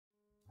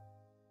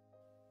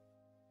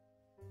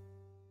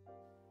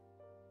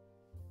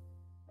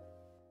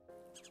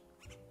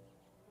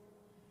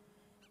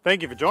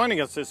Thank you for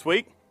joining us this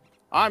week.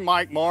 I'm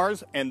Mike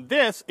Mars, and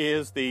this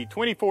is the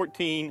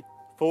 2014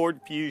 Ford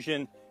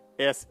Fusion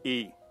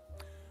SE,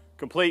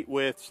 complete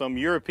with some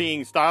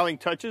European styling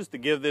touches to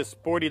give this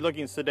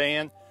sporty-looking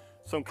sedan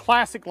some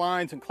classic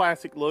lines and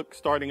classic look,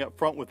 starting up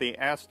front with the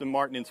Aston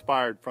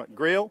Martin-inspired front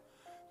grille,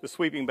 the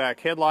sweeping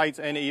back headlights,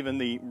 and even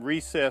the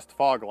recessed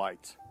fog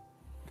lights.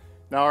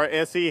 Now, our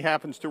SE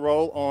happens to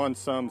roll on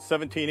some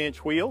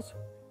 17-inch wheels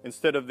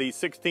instead of the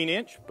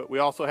 16-inch, but we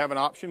also have an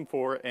option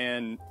for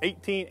an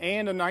 18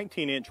 and a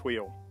 19-inch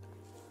wheel.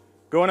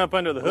 Going up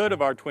under the hood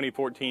of our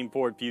 2014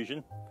 Ford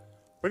Fusion,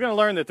 we're going to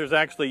learn that there's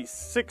actually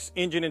 6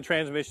 engine and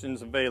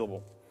transmissions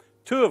available,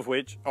 2 of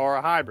which are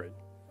a hybrid.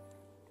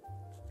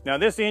 Now,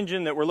 this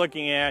engine that we're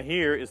looking at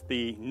here is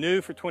the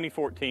new for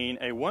 2014,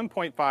 a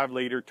 1.5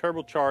 liter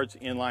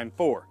turbocharged inline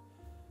 4.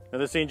 Now,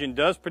 this engine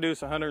does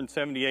produce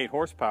 178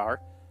 horsepower,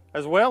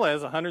 as well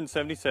as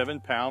 177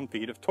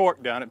 pound-feet of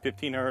torque down at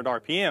 1500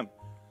 RPM.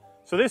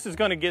 So this is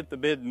going to get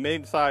the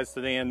mid-sized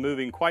sedan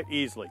moving quite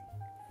easily.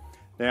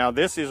 Now,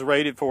 this is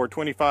rated for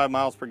 25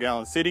 miles per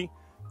gallon city,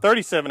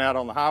 37 out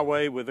on the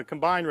highway, with a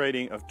combined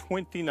rating of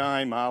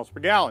 29 miles per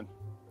gallon.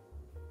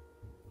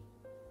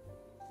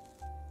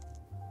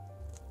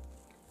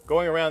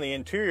 Going around the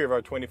interior of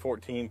our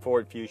 2014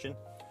 Ford Fusion,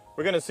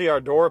 we're going to see our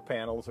door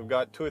panels. We've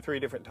got 2 or 3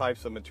 different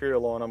types of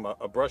material on them,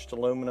 a brushed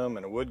aluminum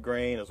and a wood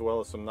grain, as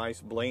well as some nice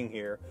bling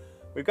here.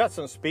 We've got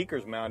some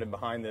speakers mounted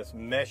behind this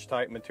mesh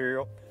type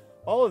material.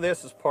 All of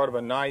this is part of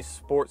a nice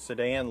sports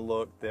sedan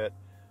look that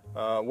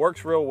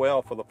works real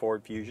well for the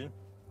Ford Fusion.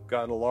 We've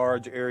got a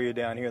large area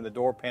down here in the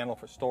door panel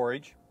for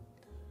storage.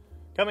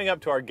 Coming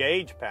up to our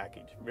gauge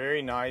package,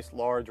 very nice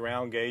large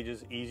round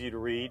gauges, easy to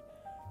read.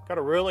 Got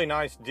a really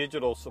nice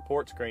digital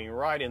support screen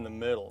right in the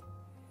middle.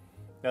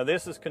 Now,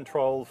 this is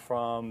controlled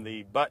from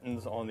the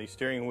buttons on the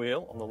steering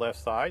wheel on the left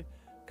side.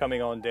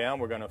 Coming on down,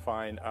 we're going to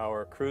find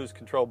our cruise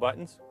control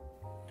buttons.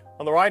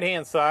 On the right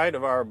hand side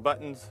of our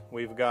buttons,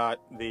 we've got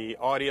the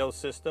audio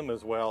system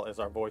as well as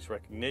our voice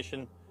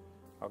recognition,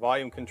 our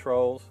volume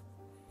controls.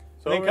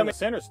 So then coming to the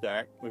center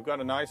stack, we've got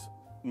a nice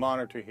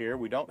monitor here.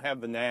 We don't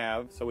have the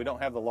nav, so we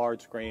don't have the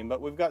large screen, but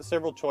we've got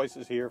several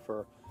choices here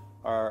for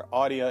our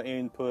audio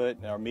input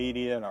and our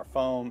media and our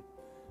phone.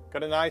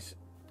 Got a nice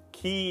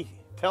key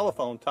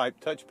telephone type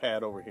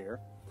touchpad over here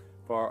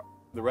for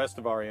the rest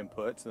of our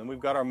inputs, and then we've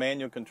got our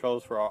manual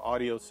controls for our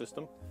audio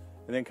system,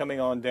 and then coming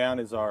on down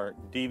is our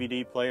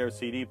DVD player,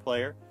 CD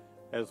player,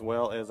 as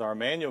well as our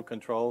manual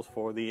controls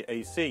for the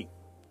AC.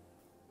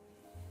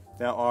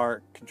 Now,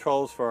 our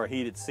controls for our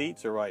heated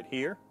seats are right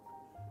here,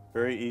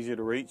 very easy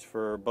to reach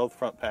for both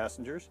front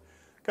passengers.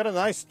 Got a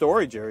nice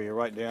storage area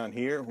right down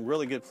here,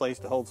 really good place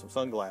to hold some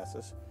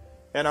sunglasses.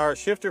 And our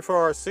shifter for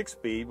our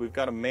 6-speed, we've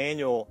got a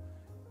manual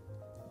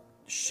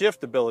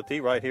shift ability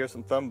right here,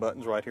 some thumb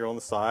buttons right here on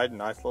the side,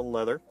 nice little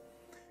leather.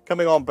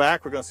 Coming on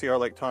back, we're going to see our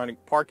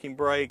electronic parking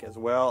brake, as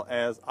well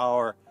as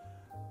our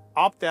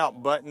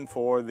opt-out button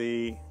for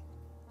the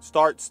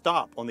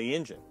start-stop on the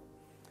engine.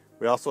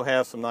 We also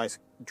have some nice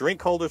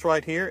drink holders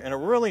right here, and a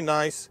really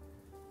nice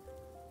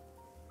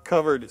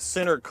covered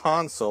center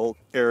console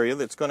area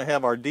that's going to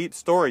have our deep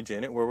storage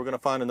in it, where we're going to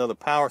find another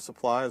power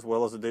supply as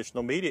well as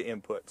additional media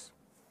inputs.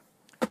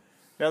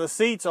 Now, the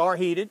seats are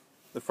heated.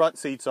 The front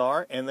seats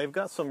are, and they've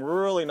got some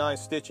really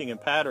nice stitching and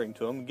patterning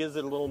to them. It gives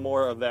it a little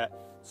more of that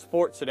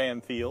sports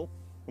sedan feel.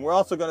 And we're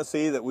also going to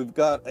see that we've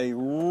got a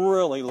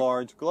really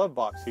large glove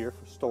box here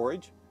for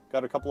storage.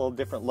 Got a couple of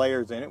different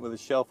layers in it with a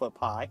shelf up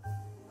high.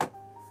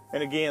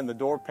 And again, the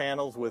door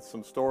panels with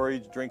some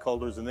storage, drink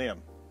holders in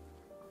them.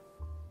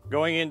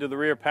 Going into the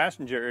rear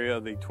passenger area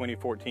of the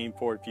 2014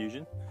 Ford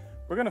Fusion,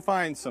 we're going to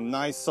find some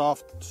nice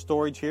soft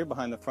storage here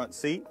behind the front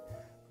seat.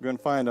 We're going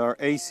to find our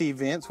AC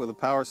vents with a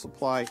power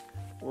supply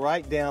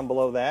right down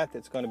below that.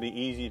 That's going to be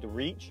easy to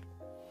reach.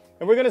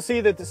 And we're going to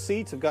see that the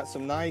seats have got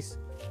some nice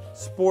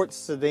sports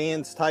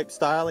sedans type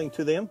styling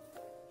to them.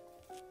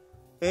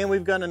 And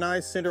we've got a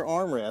nice center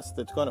armrest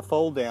that's going to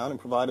fold down and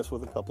provide us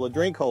with a couple of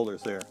drink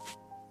holders there.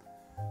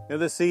 Now,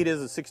 this seat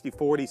is a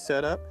 60/40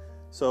 setup,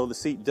 so the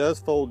seat does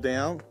fold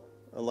down.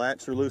 A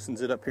latch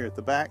loosens it up here at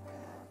the back,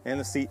 and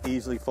the seat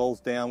easily folds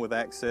down with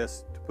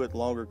access to put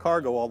longer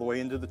cargo all the way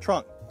into the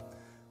trunk.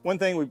 One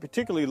thing we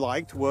particularly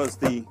liked was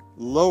the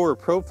lower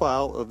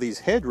profile of these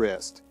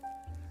headrests.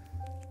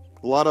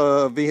 A lot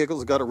of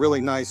vehicles got a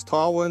really nice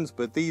tall ones,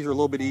 but these are a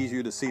little bit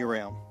easier to see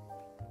around.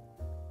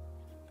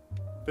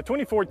 The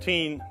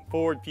 2014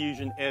 Ford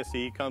Fusion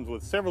SE comes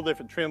with several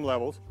different trim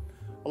levels,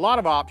 a lot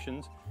of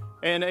options,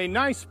 and a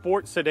nice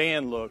sports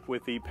sedan look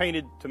with the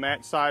painted to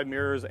match side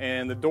mirrors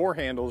and the door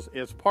handles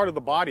as part of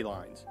the body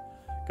lines.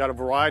 Got a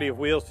variety of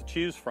wheels to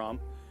choose from,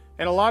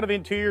 and a lot of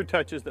interior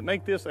touches that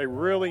make this a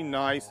really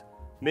nice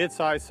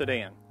mid-size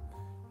sedan.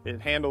 It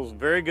handles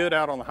very good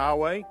out on the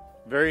highway,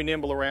 very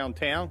nimble around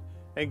town,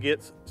 and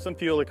gets some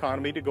fuel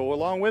economy to go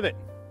along with it.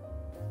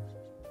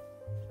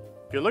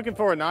 If you're looking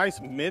for a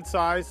nice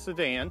mid-size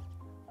sedan,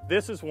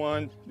 this is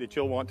one that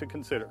you'll want to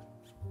consider.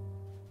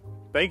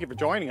 Thank you for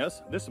joining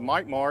us. This is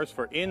Mike Mars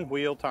for In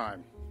Wheel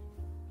Time.